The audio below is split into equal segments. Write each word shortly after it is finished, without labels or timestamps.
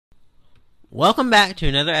Welcome back to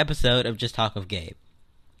another episode of Just Talk with Gabe.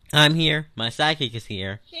 I'm here, my sidekick is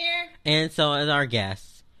here, and so is our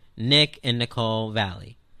guests, Nick and Nicole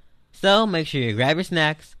Valley. So make sure you grab your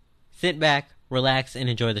snacks, sit back, relax, and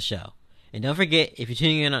enjoy the show. And don't forget, if you're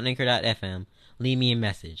tuning in on Anchor.fm, leave me a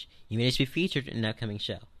message. You may just be featured in an upcoming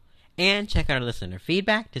show. And check out our listener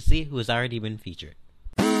feedback to see who has already been featured.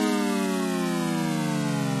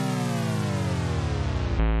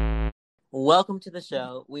 Welcome to the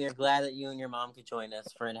show. We are glad that you and your mom could join us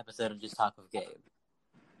for an episode of Just Talk with Gabe.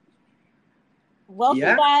 Welcome,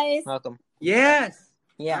 guys. Welcome. Yes.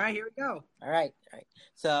 Yeah. All right, here we go. All right.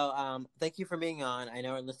 So, thank you for being on. I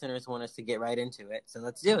know our listeners want us to get right into it, so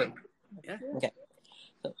let's do it. Yeah. Okay.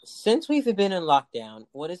 So, since we've been in lockdown,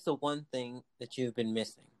 what is the one thing that you've been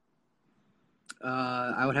missing?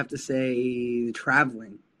 I would have to say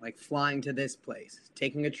traveling, like flying to this place,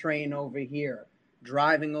 taking a train over here,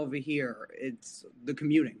 driving over here. It's the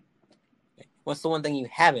commuting. Okay. What's the one thing you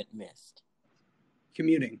haven't missed?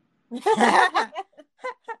 Commuting.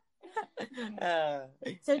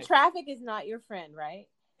 So traffic is not your friend, right?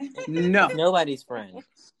 No. Nobody's friend.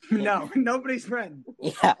 No, nobody's friend.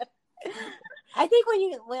 Yeah. I think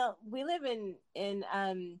we live in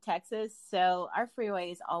Texas, so our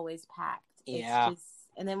freeway is always packed. Yeah.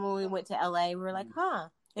 And then when we went to LA, we were like,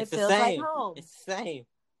 it It's feels the like same. home. It's the same.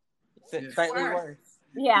 It's slightly worse.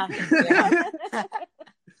 Yeah.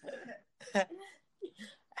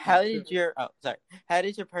 How did your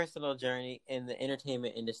personal journey in the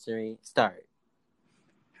entertainment industry start?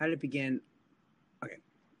 How did it begin? Okay.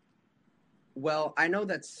 Well, I know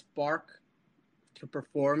that spark to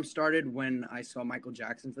perform started when I saw Michael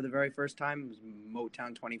Jackson for the very first time. It was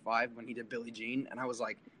Motown 25 when he did Billie Jean. And I was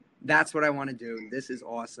like, that's what I want to do. This is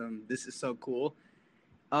awesome. This is so cool.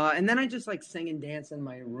 And then I just like sang and danced in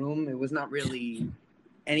my room. It was not really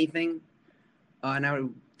anything. And I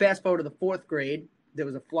would fast forward to the 4th grade. There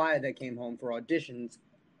was a flyer that came home for auditions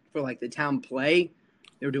for like the town play.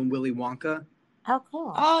 They were doing Willy Wonka. How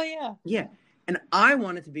cool. Oh yeah. Yeah. And I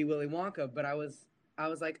wanted to be Willy Wonka, but I was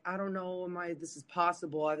like, I don't know, this is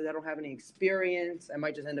possible. I don't have any experience. I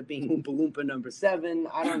might just end up being Oompa Loompa number 7.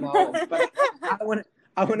 I don't know. But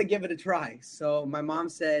I want to give it a try. So my mom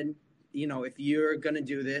said, if you're going to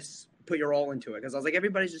do this, put your all into it. Because I was like,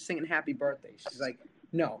 everybody's just singing happy birthday. She's like,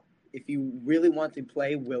 no, if you really want to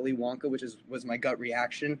play Willy Wonka, which was my gut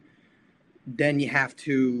reaction, then you have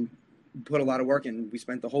to put a lot of work in. We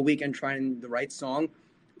spent the whole weekend trying the right song.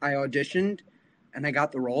 I auditioned, and I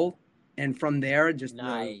got the role. And from there, just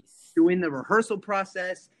doing the rehearsal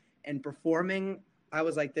process and performing, I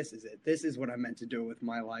was like, this is it. This is what I'm meant to do with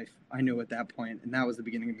my life. I knew at that point, and that was the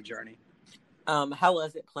beginning of the journey. How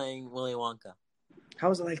was it playing Willy Wonka? How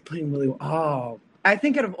was it like playing Willy Wonka? Oh, I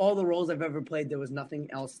think out of all the roles I've ever played, there was nothing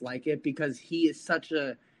else like it because he is such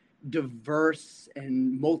a diverse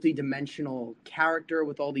and multi-dimensional character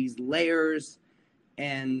with all these layers.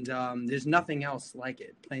 And there's nothing else like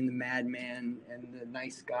it, playing the madman and the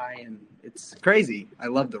nice guy. And it's crazy. I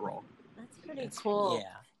love the role. That's pretty cool.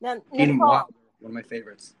 Yeah. Now, Nicole, Nicole, one of my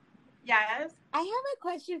favorites. Yes. I have a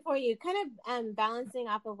question for you, kind of balancing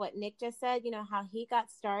off of what Nick just said, how he got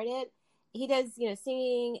started. He does,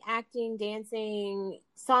 singing, acting, dancing,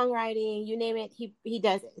 songwriting, you name it, he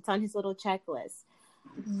does it. It's on his little checklist.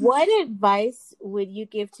 What advice would you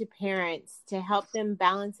give to parents to help them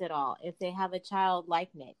balance it all if they have a child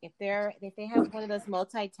like Nick? If they have one of those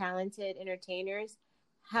multi-talented entertainers,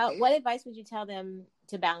 what advice would you tell them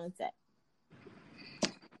to balance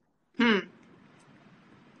it?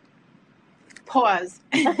 Pause.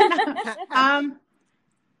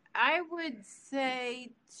 I would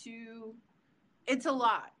say it's a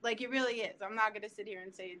lot. Like, it really is. I'm not going to sit here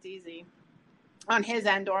and say it's easy on his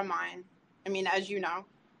end or mine. I mean, as you know.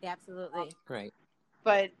 Yeah, absolutely. Right.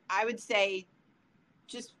 But I would say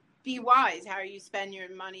just be wise. How you spend your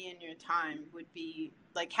money and your time would be,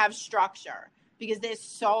 like, have structure. Because there's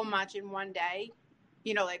so much in one day.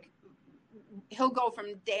 Like, he'll go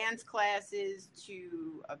from dance classes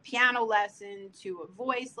to a piano lesson to a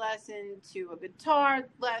voice lesson to a guitar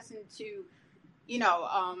lesson to,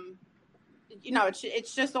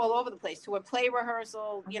 it's just all over the place, to a play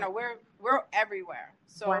rehearsal. We're everywhere.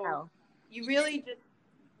 So wow. You really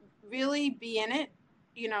be in it.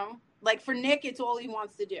 Like for Nick, it's all he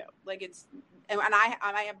wants to do. Like and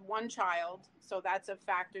I have one child, so that's a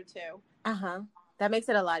factor too. That makes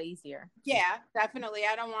it a lot easier. Yeah, definitely.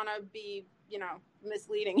 I don't want to be,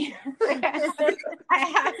 misleading here. I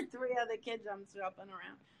have 3 other kids I'm jumping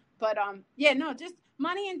around. But, just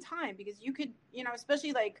money and time, because you could,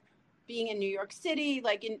 especially like being in New York City,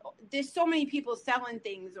 like there's so many people selling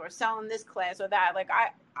things or selling this class or that. Like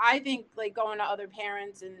I think like going to other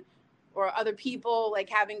parents and or other people, like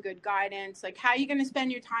having good guidance. Like, how are you going to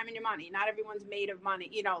spend your time and your money? Not everyone's made of money.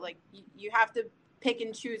 You know, like you have to pick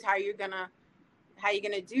and choose how you're gonna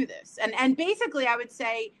do this. And basically, I would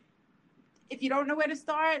say, if you don't know where to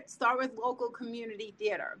start with local community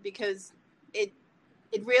theater, because it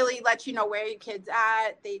really lets you know where your kid's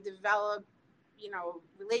at. They develop, you know,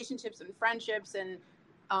 relationships and friendships, and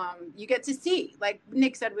you get to see, like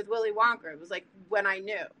Nick said with Willy Wonka, it was like when I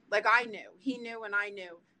knew, like I knew, he knew, and I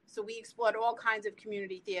knew. So we explored all kinds of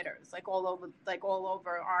community theaters, like all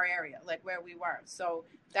over our area, like where we were. So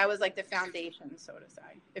that was like the foundation, so to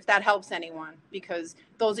say, if that helps anyone, because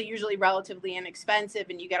those are usually relatively inexpensive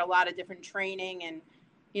and you get a lot of different training, and,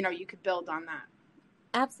 you know, you could build on that.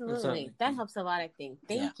 Absolutely. That helps a lot, I think.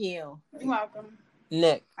 Thank you. You're welcome.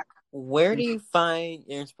 Nick, where do you find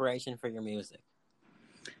your inspiration for your music?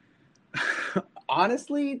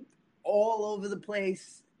 Honestly, all over the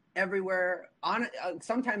place, everywhere.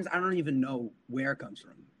 Sometimes I don't even know where it comes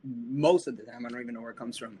from. Most of the time, I don't even know where it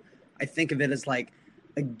comes from. I think of it as like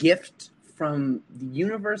a gift from the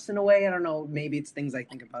universe in a way. I don't know. Maybe it's things I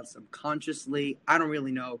think about subconsciously. I don't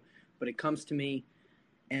really know, but it comes to me,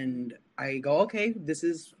 and I go, okay, this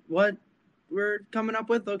is what we're coming up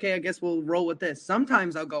with. Okay, I guess we'll roll with this.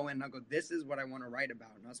 Sometimes I'll go in and I'll go, this is what I want to write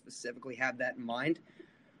about, and I'll specifically have that in mind.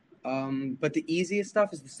 But the easiest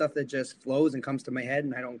stuff is the stuff that just flows and comes to my head,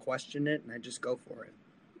 and I don't question it, and I just go for it.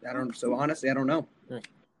 So honestly, I don't know.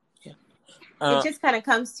 Yeah. It just kind of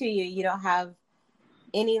comes to you. You don't have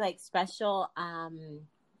any like special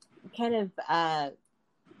kind of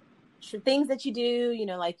things that you do, you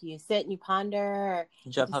know, like you sit and you ponder, or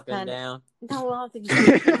jump up and down. No, I don't think you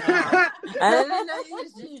jump up and down. I don't know,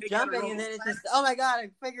 you're jumping and then it's just, oh my God, I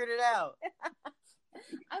figured it out.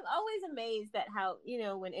 I'm always amazed at how, you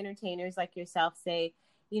know, when entertainers like yourself say,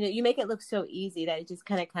 you know, you make it look so easy that it just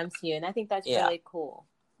kind of comes to you. And I think that's really cool.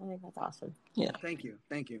 I think that's awesome. Yeah. Thank you.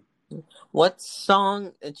 What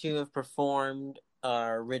song that you have performed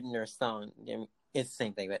or written or sung, it's the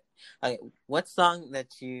same thing, but what song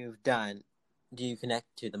that you've done do you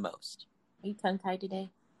connect to the most? Are you tongue-tied today?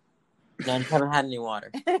 No, I haven't had any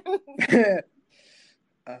water.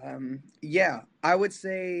 Yeah, I would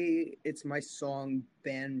say it's my song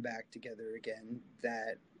Band Back Together Again,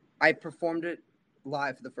 that I performed it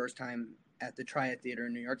live for the first time at the Triad Theater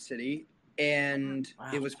in New York City, and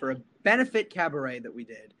It was for a benefit cabaret that we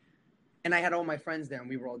did. And I had all my friends there, and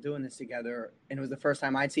we were all doing this together, and it was the first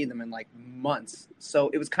time I'd seen them in like months. So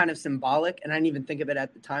it was kind of symbolic, and I didn't even think of it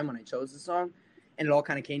at the time when I chose the song, and it all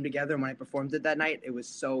kind of came together. And when I performed it that night, it was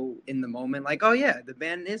so in the moment, like, oh yeah, the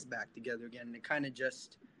band is back together again, and it kind of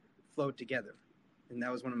just flowed together. And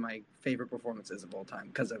that was one of my favorite performances of all time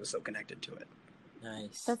because I was so connected to it.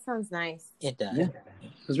 Nice. That sounds nice. It does. Yeah.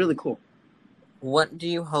 It was really cool. What do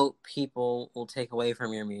you hope people will take away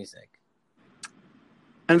from your music?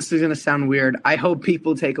 And this is going to sound weird. I hope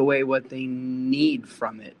people take away what they need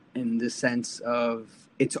from it, in the sense of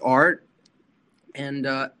it's art, and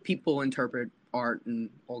people interpret art in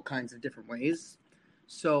all kinds of different ways.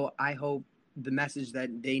 So I hope the message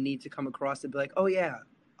that they need to come across to be like, oh yeah,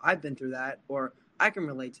 I've been through that, or I can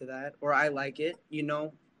relate to that, or I like it, you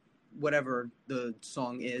know, whatever the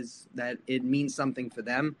song is, that it means something for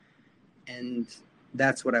them. And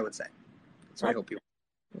that's what I would say. So I hope you.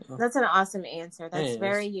 That's an awesome answer. That's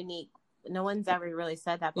very unique. No one's ever really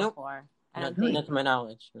said that before. Not to my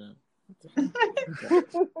knowledge. No.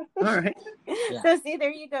 All right. Yeah. So see, there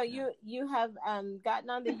you go. You have gotten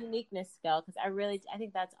on the uniqueness scale, because I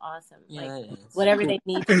think that's awesome. Yeah, like whatever they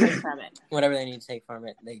need to take from it. Whatever they need to take from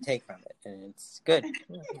it, they take from it, and it's good.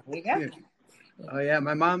 There you go. Yeah. Oh yeah,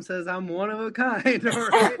 my mom says I'm one of a kind. All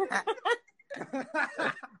right.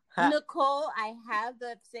 Nicole, I have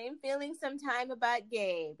the same feeling sometime about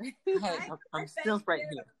Gabe. Hey, I'm still right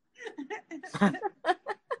here.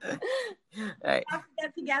 Right. I'll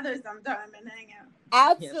get together sometime and hang out.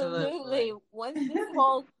 Absolutely. Yeah, once this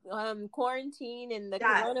whole quarantine and the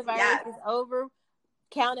coronavirus is over,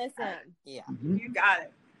 count us in. Yeah. Mm-hmm. You got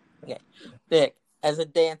it. Okay. Vic, as a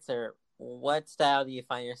dancer, what style do you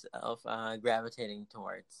find yourself gravitating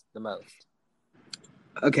towards the most?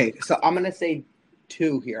 Okay, so I'm gonna say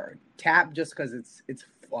two here. Tap, just because it's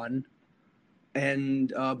fun,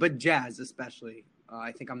 and but jazz especially.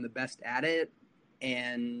 I think I'm the best at it,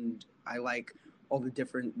 and I like all the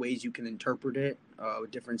different ways you can interpret it,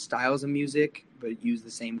 different styles of music, but use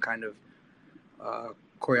the same kind of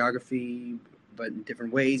choreography, but in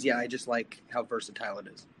different ways. Yeah, I just like how versatile it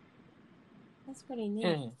is. That's pretty neat.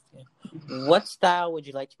 Mm-hmm. What style would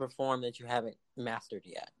you like to perform that you haven't mastered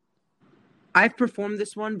yet? I've performed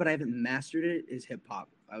this one, but I haven't mastered it, is hip hop.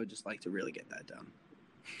 I would just like to really get that down.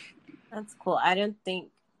 That's cool. I don't think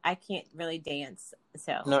I can't really dance,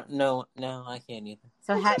 so No, I can't either.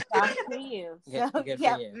 So hats off to you. Good So, for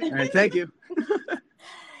yeah. you. All right, thank you.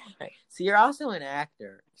 Right. So you're also an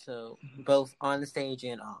actor, so both on the stage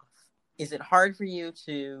and off. Is it hard for you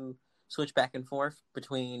to switch back and forth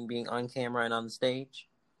between being on camera and on the stage?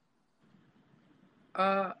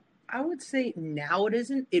 I would say now it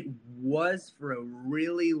isn't. It was for a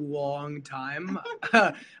really long time.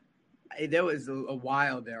 There was a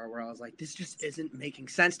while there where I was like, this just isn't making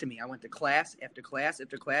sense to me. I went to class after class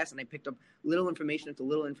after class, and I picked up little information after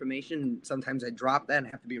little information. And sometimes I dropped that and I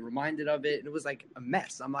have to be reminded of it. And it was like a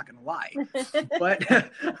mess. I'm not going to lie.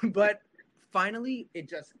 But finally, it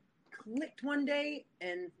just clicked one day.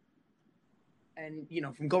 And you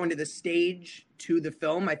know, from going to the stage to the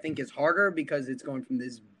film, I think is harder because it's going from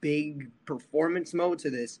this big performance mode to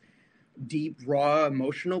this deep, raw,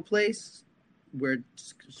 emotional place where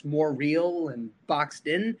it's more real and boxed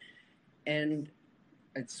in, and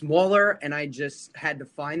it's smaller. And I just had to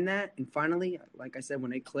find that. And finally, like I said,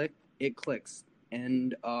 when it clicked, it clicks.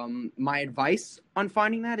 And my advice on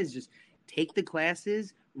finding that is just take the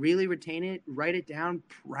classes, really retain it, write it down,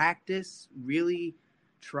 practice, really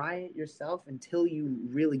try it yourself until you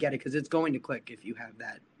really get it, because it's going to click if you have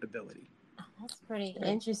that ability. That's pretty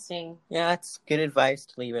interesting. Yeah, that's good advice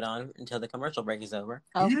to leave it on until the commercial break is over.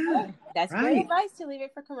 Oh, Yeah, that's right. good advice to leave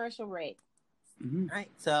it for commercial break. Mm-hmm. All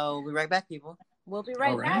right, so we'll be right back, people. We'll be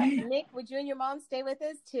right All back. right. Nick, would you and your mom stay with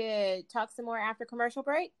us to talk some more after commercial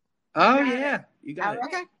break? Oh, Got it. yeah. You got All it.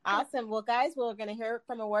 right. Okay. Awesome. Well, guys, we're going to hear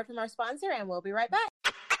from a word from our sponsor, and we'll be right back.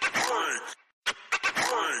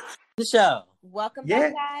 The show. Welcome Yeah.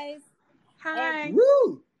 back, guys. Hi.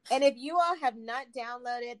 Woo! And if you all have not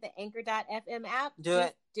downloaded the Anchor.fm app, Do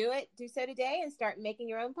it. Do so today and start making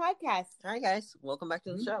your own podcast. All right, guys. Welcome back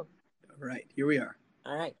to the show. All right, here we are.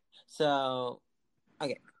 All right. So,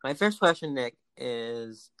 okay. My first question, Nick,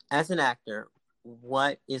 is as an actor,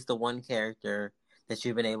 what is the one character that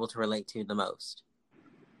you've been able to relate to the most?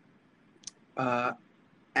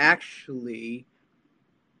 Actually,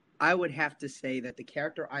 I would have to say that the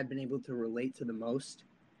character I've been able to relate to the most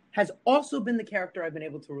has also been the character I've been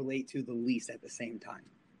able to relate to the least at the same time.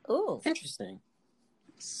 Ooh. Interesting.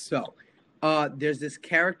 So, there's this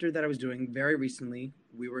character that I was doing very recently.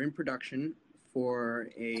 We were in production for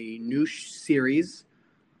a new series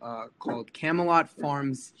called Camelot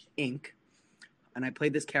Farms, Inc. And I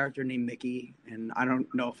played this character named Mickey. And I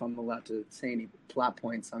don't know if I'm allowed to say any plot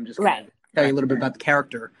points. I'm just going to tell you a little bit about the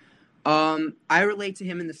character. I relate to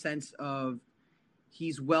him in the sense of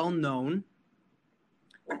he's well known.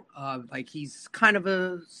 Like he's kind of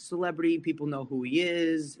a celebrity. People know who he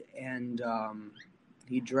is, and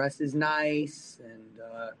he dresses nice, and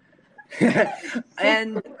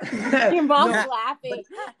and Your mom's No, laughing.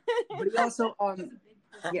 but he also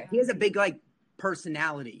yeah, he has a big like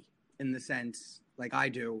personality in the sense like I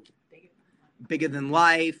do, bigger than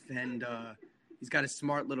life, and he's got a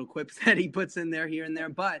smart little quips that he puts in there here and there.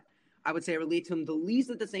 But I would say I relate to him the least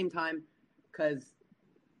at the same time because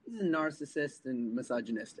he's a narcissist and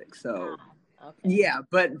misogynistic. So Okay. yeah,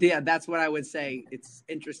 but yeah, that's what I would say. It's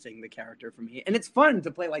interesting, the character for me, and it's fun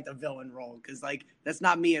to play like the villain role because like that's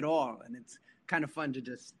not me at all, and it's kind of fun to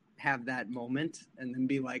just have that moment and then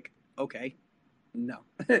be like, okay, no,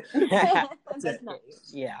 That's it. not you.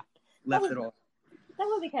 Yeah. left it all. That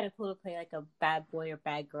would be kind of cool to play like a bad boy or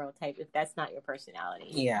bad girl type if that's not your personality.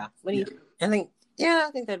 Yeah. What do you I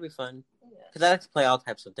think that'd be fun. Because I like to play all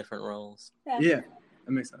types of different roles. Yeah,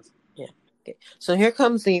 that makes sense. Okay. So here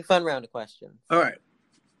comes the fun round of questions. All right,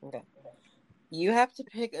 Okay. You have to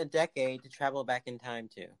pick a decade to travel back in time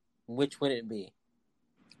to. Which would it be?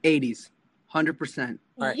 80s, 100%.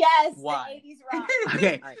 All right. Yes, Why? the 80s rock.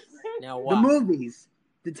 Okay, All right. Now the why? movies,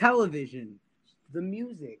 the television, the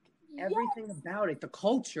music, everything about it, the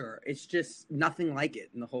culture. It's just nothing like it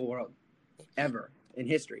in the whole world, ever in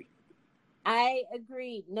history. I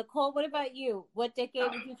agree. Nicole, what about you? What decade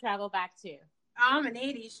would you travel back to? I'm an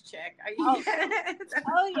 80s chick. Oh.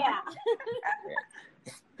 Oh, yeah.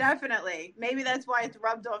 Definitely. Maybe that's why it's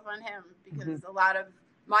rubbed off on him because a lot of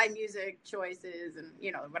my music choices and,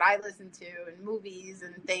 you know, what I listen to and movies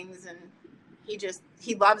and things, and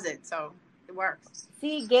he loves it. So it works.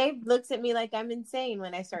 See, Gabe looks at me like I'm insane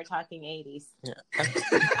when I start talking 80s. Yeah.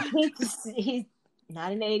 He's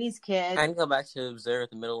not an 80s kid. I can go back to observe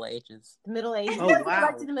the Middle Ages. The Middle Ages. Oh, Let's go wow.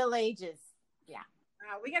 back to the Middle Ages.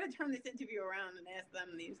 We got to turn this interview around and ask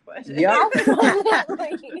them these questions. Yeah.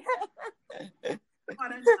 Absolutely. I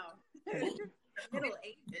don't know. Middle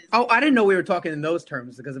Ages. Oh, I didn't know we were talking in those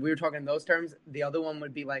terms, because if we were talking in those terms, the other one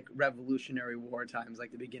would be like Revolutionary War times,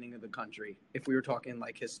 like the beginning of the country. If we were talking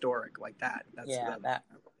like historic, like that. That's Yeah,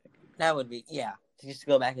 that would be, yeah. to just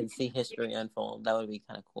go back and see history unfold. That would be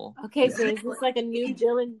kind of cool. Okay, so is this like a new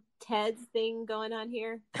Bill and Ted's thing going on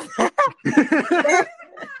here? All right,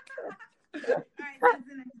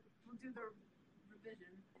 we'll do the revision.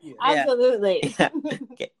 Yeah. Absolutely. Yeah.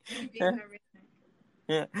 Okay.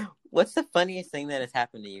 Yeah. What's the funniest thing that has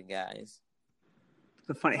happened to you guys?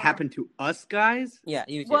 The funny happened to us guys. Yeah,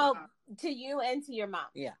 you too. Well, to you and to your mom.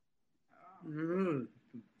 Yeah.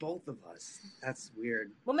 Both of us. That's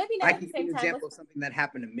weird. Well, maybe not I at can the give you same an time. example of something that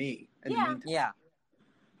happened to me. In the Yeah. meantime. Yeah.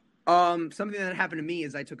 Something that happened to me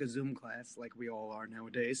is I took a Zoom class, like we all are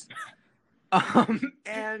nowadays.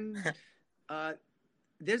 And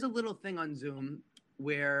there's a little thing on Zoom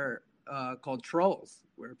where called trolls,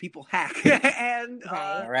 where people hack. And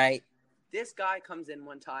All right. this guy comes in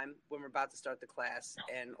one time when we're about to start the class,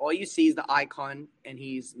 and all you see is the icon, and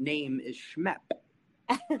his name is Schmep.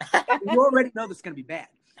 You already know this is gonna be bad.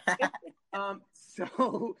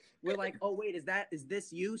 So we're like, oh wait, is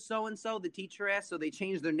this you so and so? The teacher asked, so they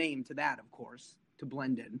changed their name to that, of course, to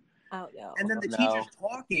blend in. Oh no. And then the teacher's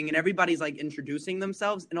talking, and everybody's like introducing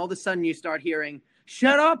themselves, and all of a sudden you start hearing,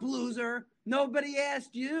 "Shut up, loser! Nobody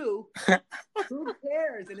asked you." Who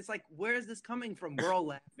cares? And it's like, where is this coming from? We're all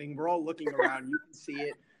laughing, we're all looking around, you can see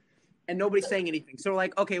it, and nobody's saying anything. So we're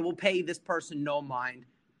like, okay, we'll pay this person no mind.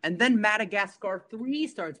 And then Madagascar 3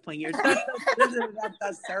 starts playing here.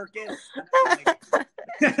 The circus.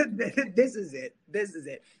 This is it. This is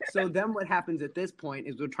it. So then what happens at this point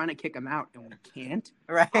is we're trying to kick him out, and we can't.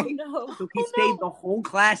 Right. Oh no. So he stayed the whole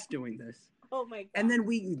class doing this. Oh my god. And then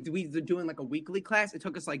we were doing like a weekly class. It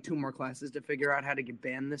took us like 2 more classes to figure out how to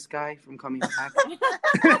ban this guy from coming back.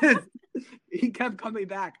 He kept coming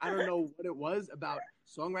back. I don't know what it was about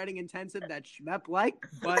songwriting intensive that Schmep liked,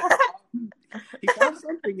 but he found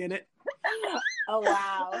something in it. Oh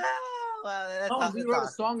wow. Well, We wrote a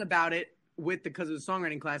song about it because of the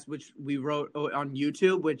songwriting class, which we wrote on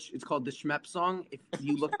YouTube, which it's called the Schmep song. If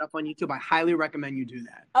you look it up on YouTube, I highly recommend you do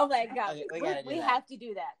that. Oh my god. Okay, we have to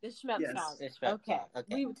do that. The Schmep Yes. song. The Schmep Okay. song.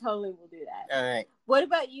 Okay. We totally will do that. All right. What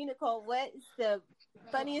about you, Nicole? What's the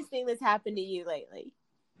funniest thing that's happened to you lately?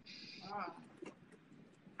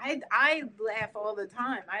 I laugh all the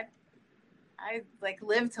time. I like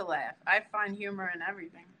live to laugh. I find humor in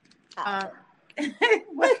everything.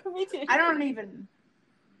 Me too. I don't even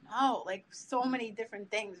know, like so many different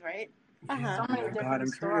things, right? Uh-huh. So many Oh my different God,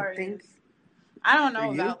 I'm trying to stories. think. I don't know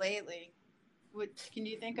For you? about lately. Can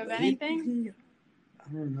you think of anything?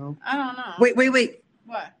 I don't know. I don't know. Wait.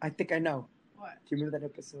 What? I think I know. What? Do you remember that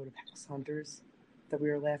episode of House Hunters that we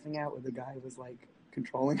were laughing at where the guy was like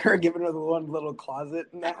controlling her, giving her the one little closet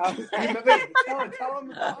in the house? Remember? Tell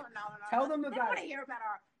them about it. No. Tell them They about want to it. hear about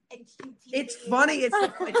our HGTV. It's funny. It's a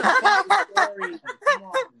funny story. Come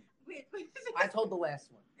on. I told the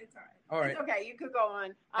last one. It's all right. All right. It's okay. You could go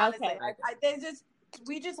on. Honestly, Okay.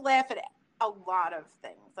 we just laugh at a lot of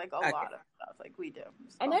things, like a Okay. lot of stuff, like we do.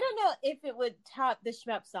 So. And I don't know if it would top the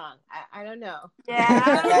Schmep song. I don't know. Yeah,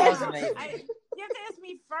 That was amazing. you have to ask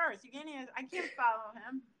me first. You can't. I can't follow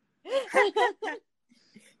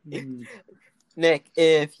him. Nick,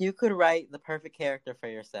 if you could write the perfect character for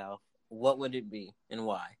yourself, what would it be and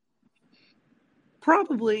why?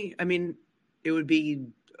 Probably. I mean, it would be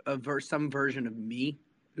some version of me.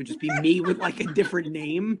 It would just be me with like a different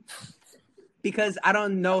name. Because I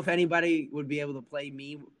don't know if anybody would be able to play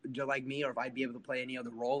me like me, or if I'd be able to play any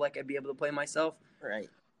other role like I'd be able to play myself. Right.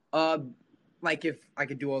 Like if I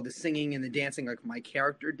could do all the singing and the dancing like my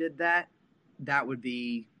character did that would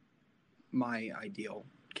be my ideal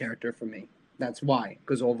character for me. That's why.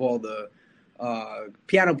 Because of all the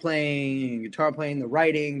piano playing, guitar playing, the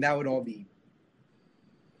writing, that would all be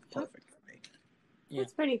perfect for me.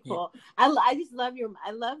 That's pretty cool. Yeah. I just love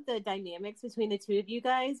I love the dynamics between the two of you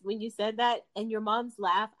guys. When you said that and your mom's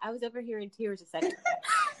laugh, I was over here in tears a second.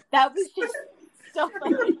 That was just so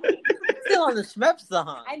funny. Still on the Schmep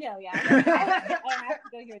song. I know, yeah. I have to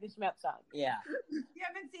go hear the Schmep song. Yeah. You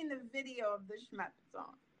haven't seen the video of the Schmep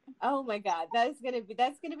song. Oh my god, that's gonna be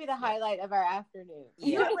the highlight of our afternoon.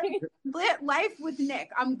 Yeah. Life with Nick.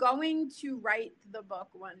 I'm going to write the book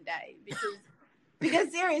one day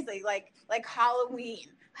because seriously, like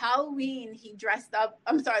Halloween, he dressed up.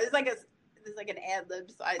 I'm sorry, there's like an ad lib.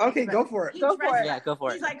 So Okay, go for it. Go for it. Yeah, go for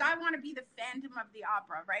it. He's like, I want to be the Phantom of the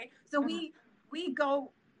Opera, right? So we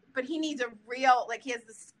go, but he needs a real, like, he has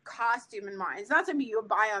this costume in mind. It's not something you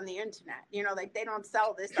buy on the internet. You know, like, they don't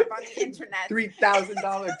sell this stuff on the internet.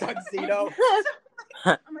 $3,000 tuxedo.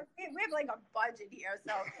 I'm like, we have like a budget here,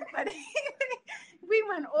 so but we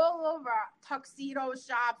went all over tuxedo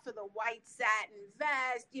shop for the white satin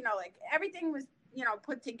vest, you know, like everything was,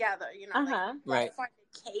 put together, like Right. find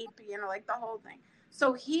a cape, like the whole thing.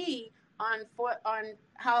 So he on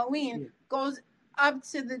Halloween goes up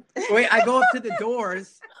to the. Wait, I go up to the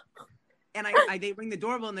doors, and they ring the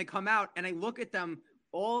doorbell, and they come out, and I look at them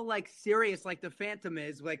all like serious, like the Phantom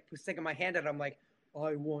is, like sticking my hand out. I'm like,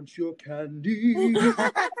 I want your candy.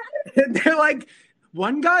 And they're like,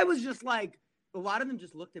 one guy was just like, a lot of them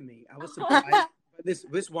just looked at me. I was surprised.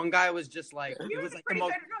 This one guy was just like, you it was like the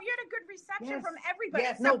most. Good, no, you had a good reception from everybody.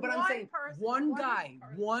 Yes, no, but I'm saying one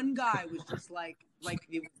guy was just like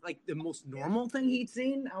it was like the most normal thing he'd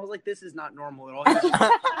seen. I was like, this is not normal at all.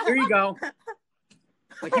 Here you go.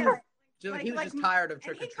 Like he was just tired of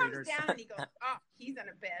trick or treaters. He comes down and he goes, oh, he's in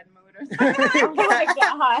a bad mood or something. Oh my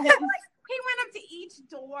God. He went up to each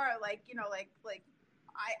door, like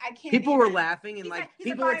I can't. People were laughing and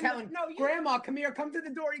people were like, telling, Grandma, come here, come to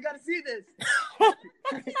the door, you got to see this. He's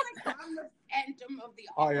like, I'm the Phantom of the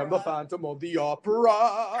Opera. I am the Phantom of the Opera.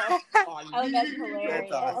 Oh, that's hilarious.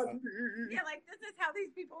 That's awesome. Yeah, like this is how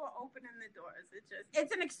these people are opening the doors.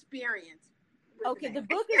 It's an experience. Okay, the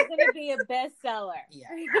book is going to be a bestseller. Yeah.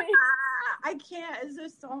 I can't. It's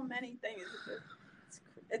just so many things.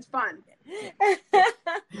 It's fun.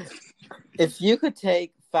 If you could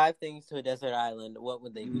take 5 things to a desert island, what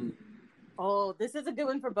would they be? Oh, this is a good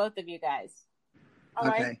one for both of you guys. All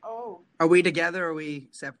Okay. right. Oh. Are we together or are we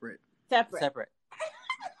separate? Separate.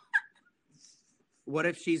 What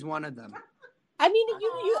if she's one of them? I mean,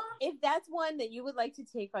 if that's one that you would like to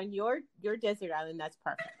take on your desert island, that's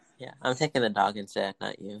perfect. Yeah, I'm taking the dog instead,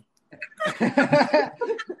 not you.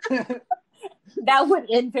 That would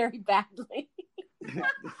end very badly.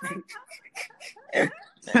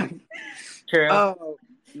 True. Oh,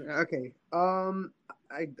 okay.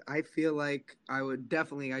 I feel like I would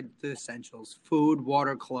definitely the essentials: food,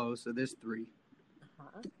 water, clothes. So there's 3.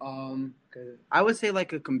 I would say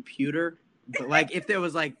like a computer, but like if there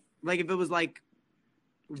was like if it was like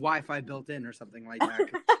Wi-Fi built in or something like that.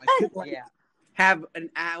 I could have an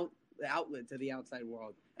outlet to the outside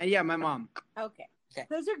world. And yeah, my mom. Okay.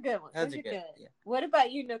 Those are good ones. Those are good. Yeah. What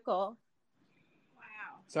about you, Nicole?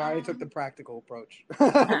 Wow. Sorry, I took the practical approach.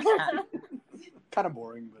 Kind of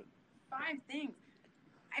boring, but 5 things.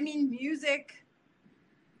 I mean, music,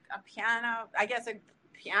 a piano. I guess a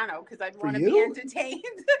piano because I'd want to be entertained.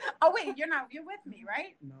 Oh wait, you're with me,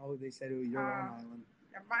 right? No, they said you're on island.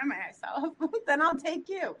 By myself. Then I'll take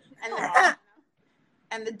you.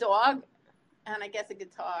 And the dog, and I guess a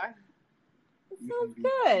guitar. Sounds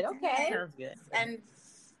good. Okay. Sounds good. And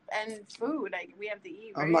food. We have to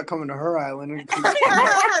eat. Right? I'm not coming to her island.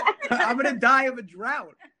 I'm gonna die of a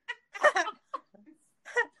drought.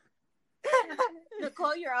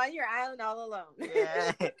 Nicole, you're on your island all alone.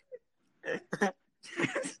 Yeah.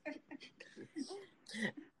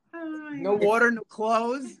 No water, no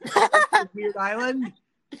clothes. Weird island.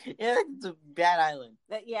 Yeah, it's a bad island.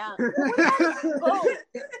 Yeah. Boat.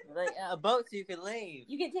 Like, a boat so you can leave.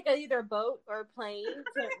 You can take either a boat or a plane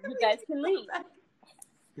so you guys can leave.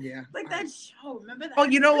 Yeah. Like that show. Remember that? Oh,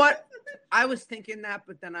 you know what? I was thinking that,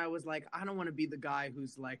 but then I was like, I don't want to be the guy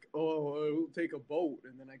who's like, oh, I'll take a boat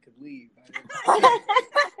and then I could leave.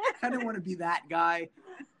 I didn't want to be that guy.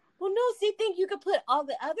 Well, no, see, think you could put all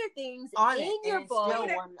the other things On in it, your and it's boat. still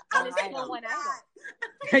one island.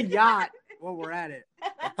 A yacht. Well, we're at it.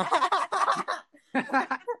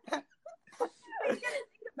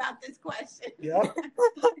 About this question. Yep.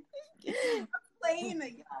 Playing a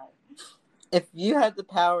yacht. If you had the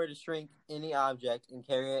power to shrink any object and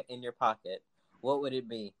carry it in your pocket, what would it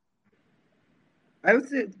be? I would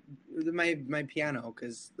say my piano,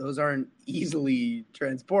 because those aren't easily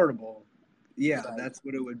transportable. Yeah, that's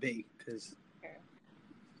what it would be. Cause...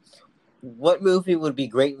 What movie would be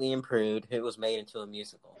greatly improved if it was made into a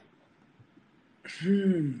musical?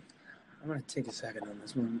 I'm gonna take a second on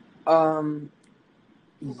this one. A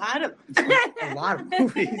lot of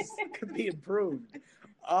movies could be improved.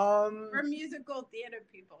 We're musical theater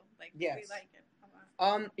people. Yes. We like it.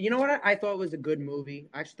 You know what? I thought it was a good movie.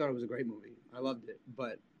 I actually thought it was a great movie. I loved it.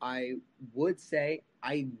 But I would say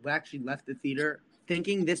I actually left the theater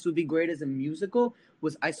thinking this would be great as a musical.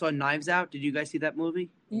 I saw Knives Out. Did you guys see that movie?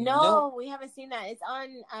 No, we haven't seen that. It's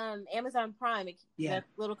on Amazon Prime. The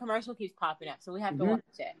little commercial keeps popping up, so we have to watch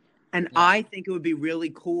it. And I think it would be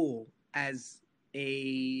really cool as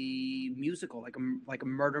a musical, like a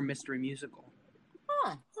murder mystery musical.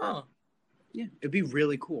 Huh. Yeah, it'd be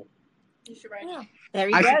really cool. You should write it. There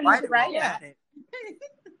you go. You should write it.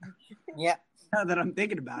 Yeah. Now that I'm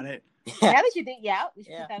thinking about it. Yeah, but you think, we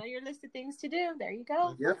should put that on your list of things to do. There you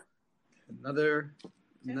go. Yep. Another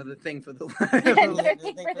thing for the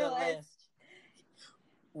list.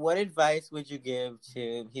 What advice would you give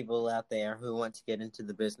to people out there who want to get into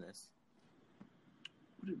the business?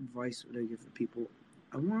 What advice would I give to people?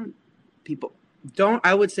 I want people don't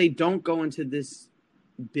go into this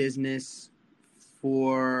business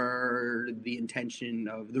for the intention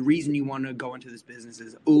of the reason you want to go into this business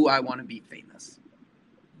is, I want to be famous.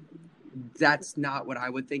 That's not what I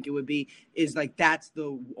would think it would be. Is like, that's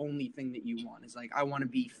the only thing that you want. Is like, I want to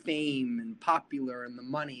be fame and popular and the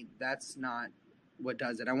money. That's not what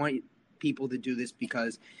does it. I want people to do this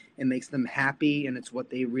because it makes them happy and it's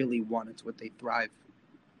what they really want. It's what they thrive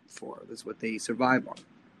for. That's what they survive on.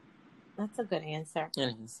 That's a good answer.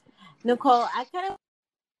 Yes. Nicole, I kind of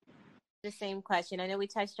the same question. I know we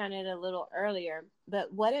touched on it a little earlier,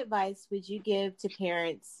 but what advice would you give to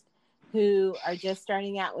parents who are just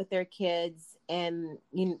starting out with their kids and,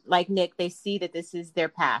 like Nick, they see that this is their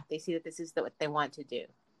path. They see that this is what they want to do.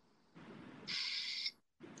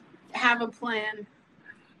 Have a plan.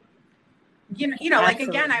 Like,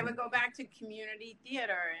 again, I would go back to community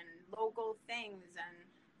theater and local things and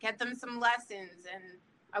get them some lessons. And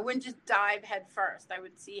I wouldn't just dive head first. I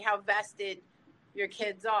would see how vested your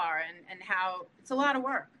kids are and how it's a lot of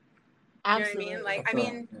work. Absolutely. You know what I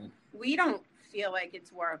mean? We don't feel like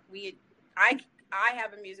it's work. I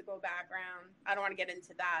have a musical background. I don't want to get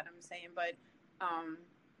into that, I'm saying, but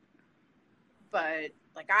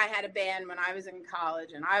like, I had a band when I was in college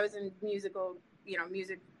and I was in music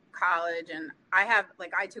college, and I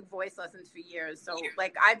took voice lessons for years. So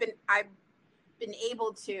like, I've been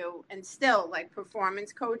able to, and still, like,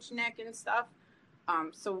 performance coach Nick and stuff.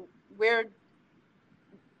 So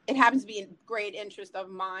it happens to be a great interest of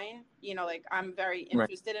mine. Like, I'm very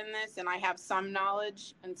interested in this, and I have some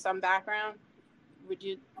knowledge and some background. Would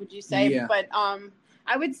you say? Yeah. But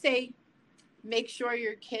I would say make sure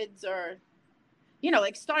your kids are,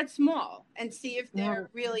 like, start small and see if they're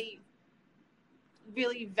really,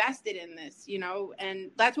 really vested in this.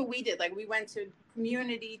 And that's what we did. Like, we went to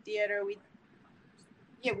community theater. We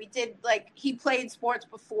did, like, he played sports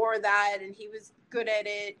before that, and he was good at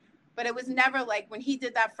it. But it was never like when he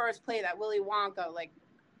did that first play, that Willy Wonka, like,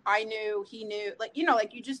 I knew, he knew, like,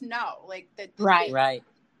 like, you just know, like, that. Right.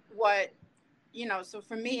 What, so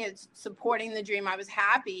for me, it's supporting the dream. I was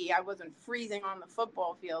happy. I wasn't freezing on the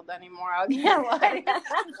football field anymore. I'm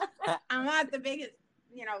not the biggest,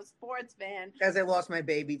 sports fan. As I lost my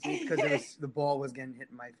baby teeth because the ball was getting hit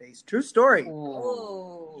in my face. True story.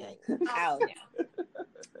 Oh, ouch.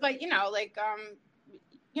 But,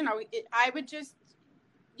 I would just,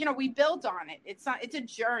 we built on it. It's a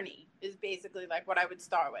journey is basically like what I would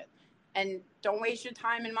start with. And don't waste your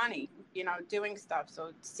time and money, doing stuff.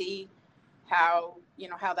 So see how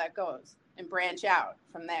that goes and branch out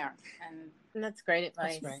from there. And that's great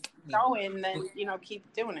advice. That's right. Go in, then, keep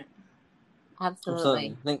doing it.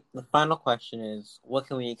 Absolutely. I think the final question is, what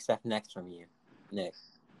can we expect next from you, Nick?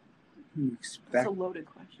 That's a loaded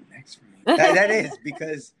question. Next from me. That is,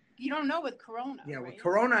 because you don't know with Corona. Yeah, right? with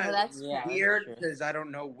Corona, that's weird because I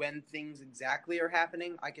don't know when things exactly are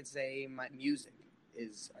happening. I could say my music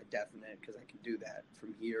is a definite because I can do that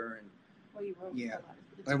from here. And well, you wrote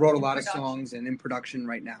I wrote a lot of songs and in production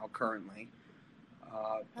right now currently.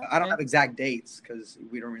 I don't have exact dates because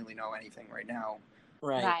we don't really know anything right now.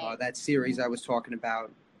 Right. That series I was talking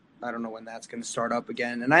about, I don't know when that's going to start up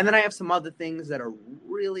again. And then I have some other things that are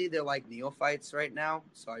they're like neophytes right now.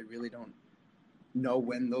 So I really don't know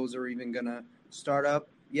when those are even going to start up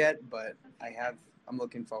yet. But I'm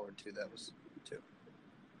looking forward to those too.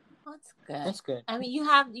 That's good. I mean, you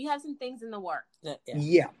have some things in the works.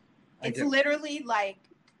 Yeah. It's literally like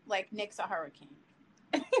Nick's a hurricane.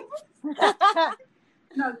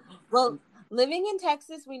 No. Well, living in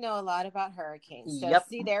Texas, we know a lot about hurricanes. So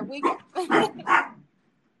see, there we go.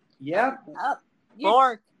 Yep.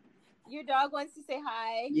 Mark. Your dog wants to say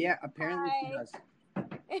hi. Yeah, apparently she does.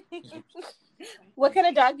 What kind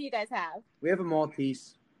of dog do you guys have? We have a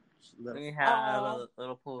Maltese. We have a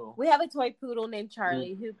little poodle. We have a toy poodle named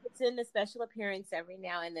Charlie who puts in a special appearance every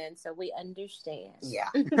now and then, so we understand. Yeah.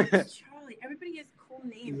 Charlie. Everybody has cool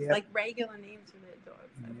names, like regular names for their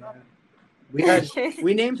dogs. I love it.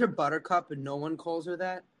 We named her Buttercup, and no one calls her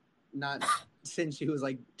that. Not since she was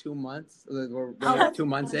like 2 months. We're 2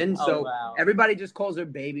 months in, so everybody just calls her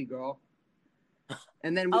Baby Girl.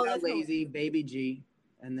 And then we got lazy, cool. Baby G.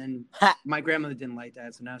 And then my grandmother didn't like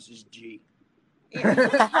that, so now it's just G.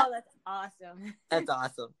 That's awesome. That's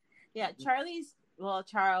awesome. Yeah,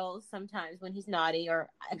 Charles sometimes when he's naughty, or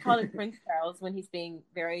I call him Prince Charles when he's being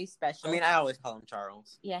very special. I mean, I always call him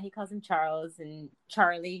Charles. Yeah, he calls him Charles and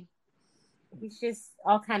Charlie. He's just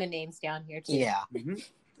all kind of names down here too. Yeah. Mm-hmm.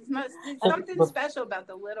 There's something special about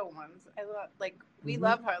the little ones. I love, we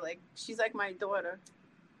love her. Like, she's like my daughter.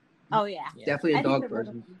 Oh yeah. Definitely a dog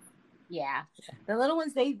person. Yeah. The little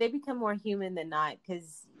ones, they become more human than not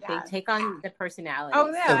because they take on the personality.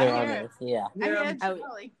 Oh, yeah. So I they're hear honest. it. Yeah. I hear it Oh,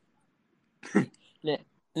 totally.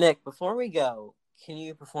 Nick, before we go, can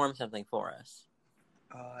you perform something for us?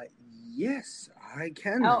 Yes, I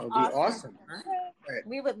can. That would be awesome. Right.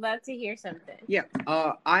 We would love to hear something. Yeah.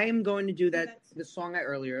 I am going to do the song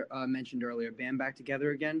I mentioned earlier, "Band Back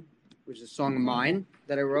Together Again," which is a song of mine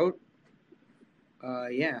that I wrote.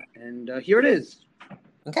 Yeah, and here it is.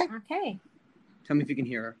 Okay. Tell me if you can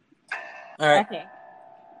hear her. All right. Okay.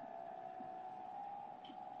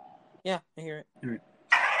 Yeah, I hear it. All right.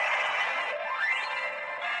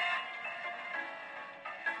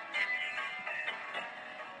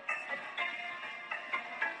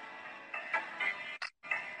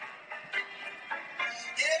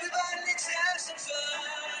 Everybody, let's have some fun.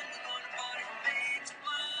 We're gonna party from 8 to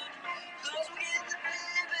 1. 'Cause we get the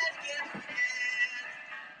band back together again.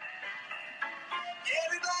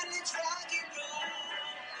 Everybody, let's rock and roll.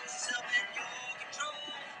 Lose yourself in your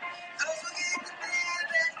control. 'Cause we get the band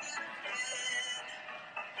back together again.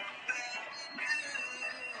 Well, we knew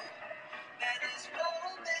that this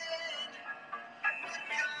moment would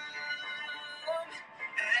come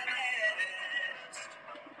at last.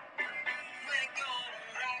 We're gonna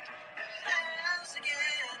rock the house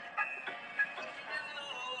again.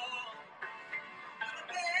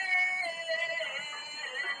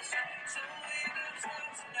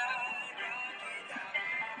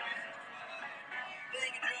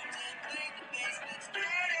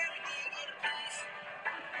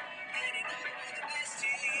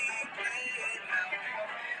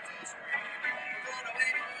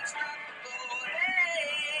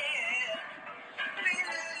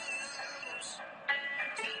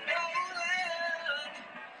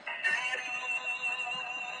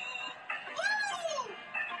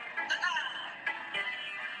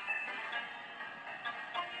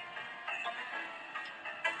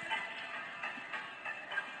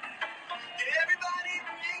 Everybody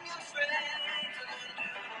bring your friends, we're gonna do it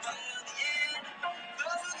till the end.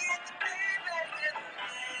 'Cause we'll get the band back together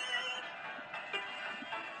again.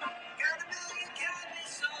 Got a million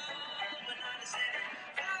countless songs, but not a second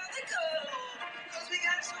for the cold. 'Cause we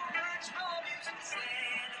got so much more music to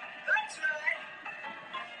sing. That's right.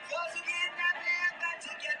 'Cause we'll get that band back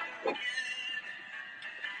together again.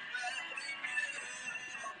 Well, we knew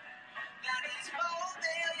that this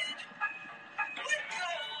moment would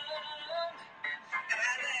come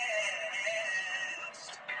at last.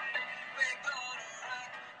 We're gonna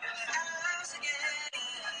rock the house again.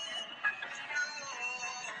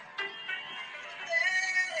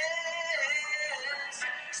 Yes.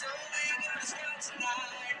 So we're gonna start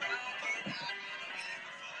tonight, rocking out, having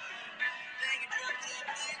fun. Make it drop to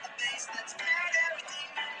play the bass, let's get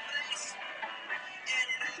everything in place. And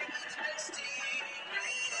it all with the best team,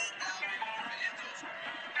 playing now we're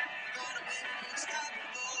gonna make it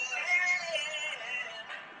unstoppable. And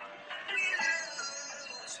we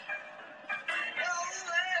lose no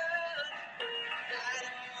one at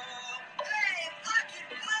all. Hey, rock and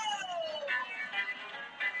roll!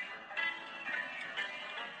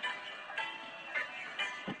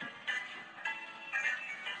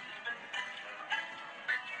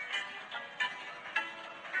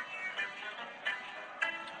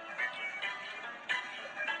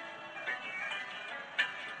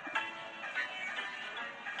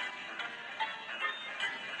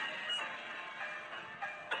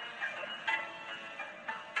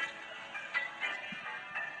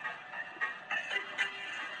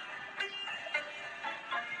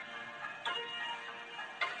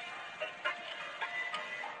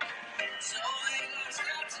 So we're gonna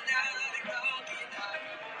start tonight, rocking out,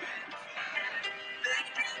 having fun. Make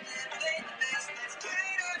it drop and play the bass, let's get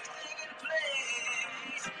everything in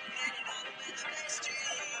place. And you know with the best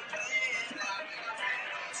team, playing loud with our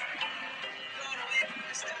friends. Gonna make it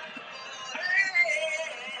unstoppable.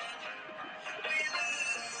 And we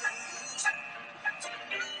lose to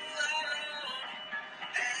no one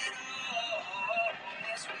at all.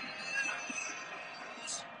 Yes, we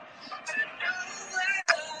lose to no one at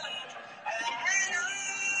all.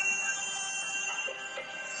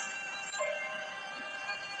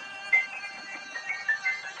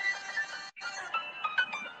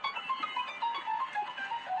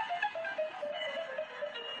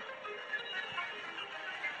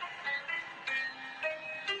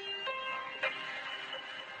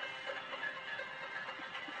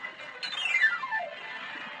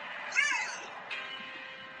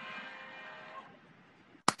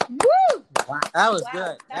 Woo! Wow, that was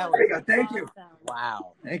good. That was good. Thank you. awesome.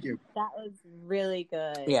 Wow. Thank you. That was really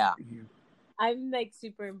good. Yeah. I'm like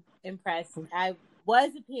super impressed. I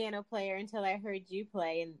was a piano player until I heard you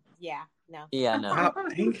play, and yeah, no. Yeah, no. Wow,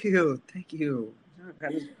 thank you.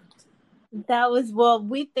 That was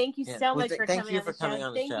we thank you Yeah, so well, much for thank coming you on for the coming show.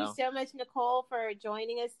 on the Thank show. you so much, Nicole, for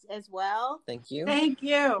joining us as well. Thank you. Thank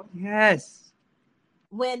you. Yes.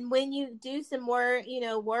 When you do some more,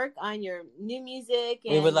 work on your new music,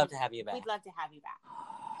 We would love to have you back. We'd love to have you back.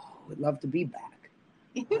 Would love to be back.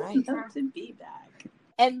 Right. Love to be back.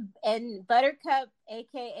 And Buttercup,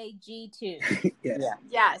 aka G2. Yes. Yeah.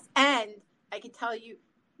 Yes, and I can tell you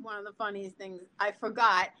one of the funniest things. I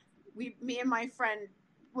forgot. Me and my friend,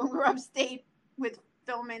 when we were upstate with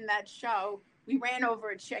filming that show, we ran over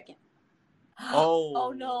a chicken.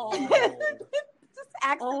 Oh no. Just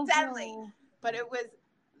accidentally. Oh, no. But it was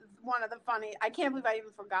one of the funny. I can't believe I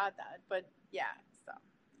even forgot that. But yeah, so.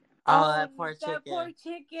 Oh, that poor That chicken. poor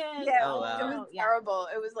chicken. Yeah, Oh, wow. it was terrible.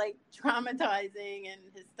 It was like traumatizing and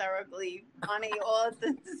hysterically funny all at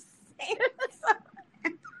the same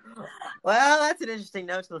time. Well, that's an interesting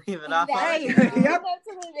note to leave it off on. That is Yep.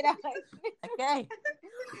 to leave it out. Okay.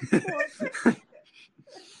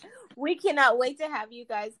 We cannot wait to have you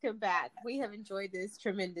guys come back. We have enjoyed this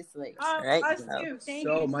tremendously. Right. Us Well, too. Thank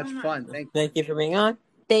So you much fun. Thank you. Thank you for being on.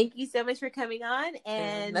 Thank you so much for coming on.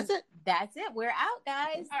 And that's it. That's it. We're out,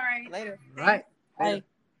 guys. All right. Later. Right. Bye.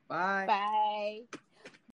 Bye. Bye.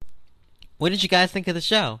 What did you guys think of the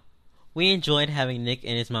show? We enjoyed having Nick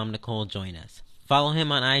and his mom Nicole join us. Follow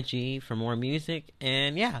him on IG for more music,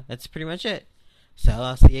 and yeah, that's pretty much it. So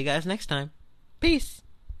I'll see you guys next time. Peace.